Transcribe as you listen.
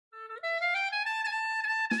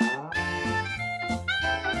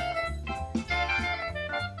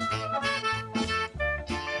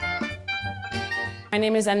My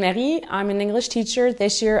name is Anne-Marie. I'm an English teacher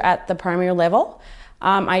this year at the primary level.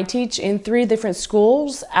 I teach in 3 different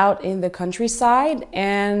schools out in the countryside,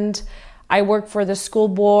 and I work for the school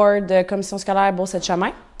board, the Commission Scolaire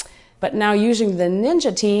Beauce-Chamin. But now using the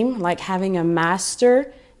ninja team, like having a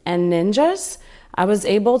master and ninjas, I was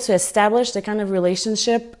able to establish the kind of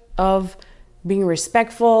relationship of being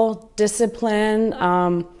respectful, disciplined,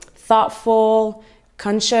 thoughtful,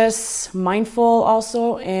 conscious, mindful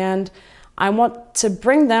also, and I want to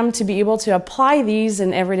bring them to be able to apply these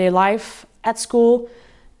in everyday life, at school,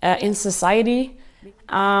 in society.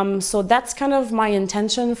 So that's kind of my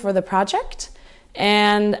intention for the project.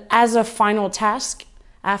 And as a final task,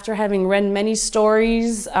 after having read many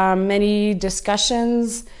stories, many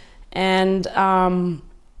discussions, and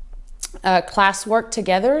classwork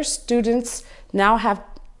together, students now have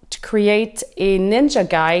to create a ninja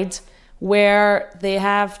guide where they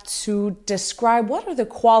have to describe what are the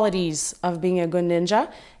qualities of being a good ninja,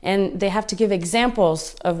 and they have to give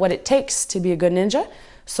examples of what it takes to be a good ninja.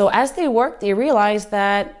 So as they work, they realize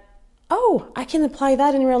that, oh, I can apply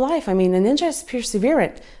that in real life. I mean, a ninja is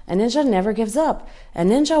perseverant. A ninja never gives up. A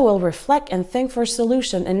ninja will reflect and think for a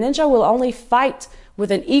solution. A ninja will only fight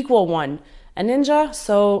with an equal one. A ninja,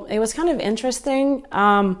 so it was kind of interesting,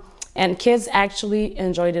 and kids actually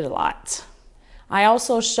enjoyed it a lot. I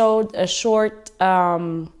also showed a short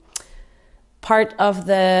part of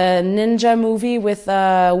the ninja movie with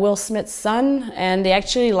Will Smith's son, and they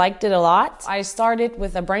actually liked it a lot. I started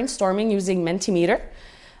with a brainstorming using Mentimeter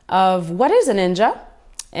of what is a ninja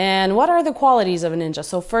and what are the qualities of a ninja.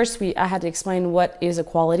 So first I had to explain what is a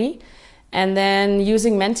quality, and then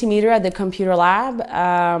using Mentimeter at the computer lab,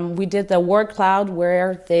 we did the word cloud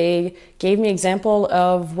where they gave me an example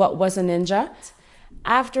of what was a ninja.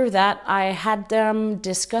 After that, I had them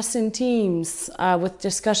discuss in teams with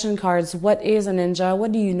discussion cards. What is a ninja?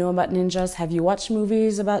 What do you know about ninjas? Have you watched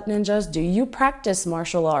movies about ninjas? Do you practice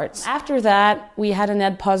martial arts? After that, we had an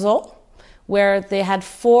ed puzzle where they had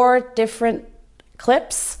 4 different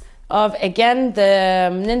clips of, again, the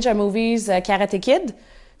ninja movies, Karate Kid.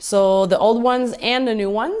 So the old ones and the new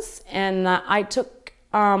ones. And I took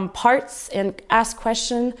parts and asked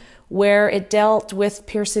questions where it dealt with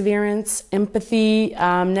perseverance, empathy,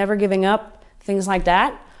 never giving up, things like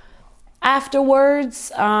that. Afterwards,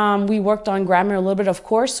 we worked on grammar a little bit, of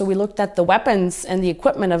course, so we looked at the weapons and the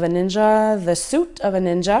equipment of a ninja, the suit of a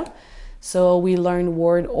ninja. So we learned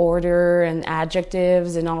word order and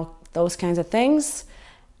adjectives and all those kinds of things.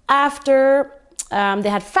 After, they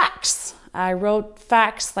had facts. I wrote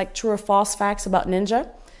facts, like true or false facts about ninja.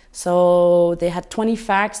 So they had 20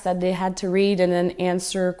 facts that they had to read and then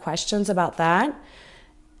answer questions about that.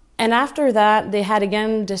 And after that, they had,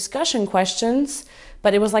 again, discussion questions,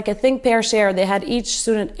 but it was like a think, pair, share. They had each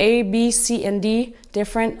student A, B, C, and D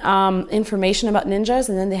different information about ninjas,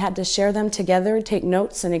 and then they had to share them together, take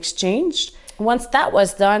notes, and exchange. Once that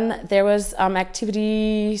was done, there was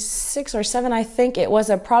activity 6 or 7, I think. It was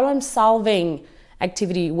a problem-solving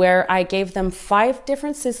activity where I gave them 5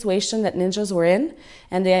 different situations that ninjas were in,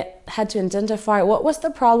 and they had to identify what was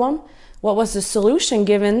the problem, what was the solution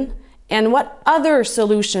given, and what other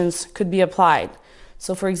solutions could be applied.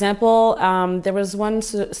 So for example, there was one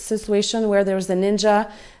situation where there was a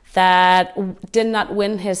ninja that did not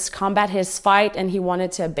win his fight, and he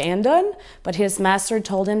wanted to abandon, but his master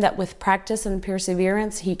told him that with practice and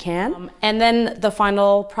perseverance he can. And then the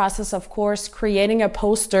final process, of course, creating a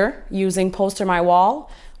poster using Poster My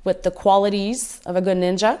Wall with the qualities of a good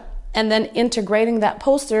ninja, and then integrating that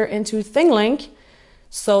poster into ThingLink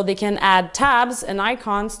so they can add tabs and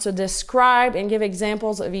icons to describe and give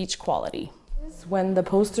examples of each quality. When the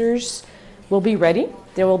posters will be ready,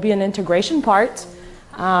 there will be an integration part.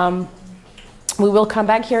 We will come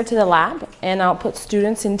back here to the lab, and I'll put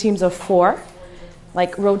students in teams of 4,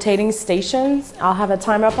 like rotating stations. I'll have a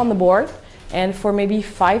timer up on the board, and for maybe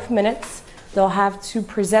 5 minutes, they'll have to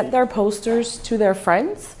present their posters to their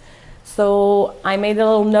friends. So I made a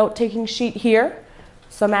little note-taking sheet here.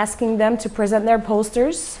 So I'm asking them to present their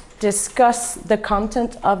posters, discuss the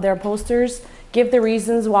content of their posters, give the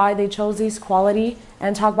reasons why they chose these quality,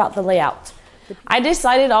 and talk about the layout. I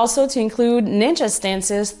decided also to include ninja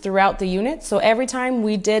stances throughout the unit. So every time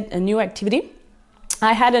we did a new activity,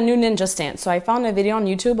 I had a new ninja stance. So I found a video on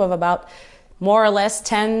YouTube of about more or less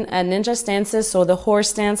 10 ninja stances. So the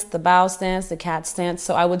horse stance, the bow stance, the cat stance.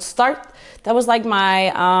 So I would start, that was like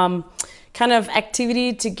my kind of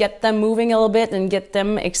activity to get them moving a little bit and get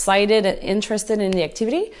them excited and interested in the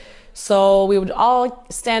activity. So we would all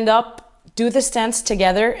stand up, do the stance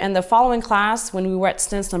together, and the following class, when we were at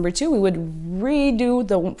stance number 2, we would redo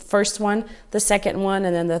the first one, the second one,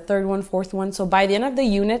 and then the third one, fourth one. So by the end of the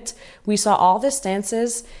unit, we saw all the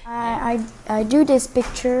stances. I do this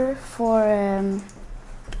picture for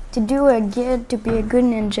to do a guide to be a good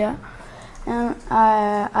ninja, and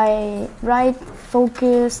I write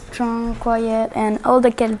focus, strong, quiet, and all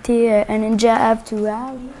the quality a ninja have to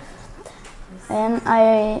have. And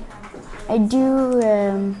I do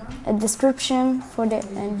a description for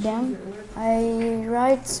them. I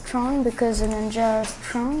write strong because a ninja are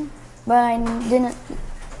strong, but I didn't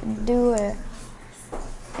do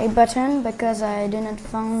a button because I didn't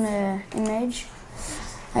find an image.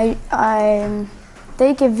 I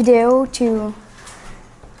take a video to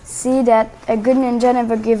see that a good ninja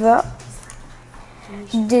never give up.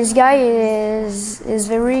 This guy is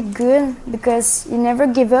very good because he never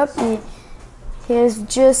give up. He is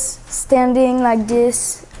just standing like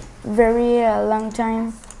this very long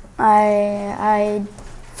time. I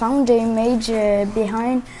found the image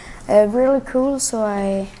behind really cool, so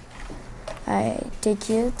I take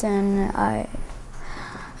it and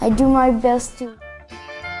I do my best to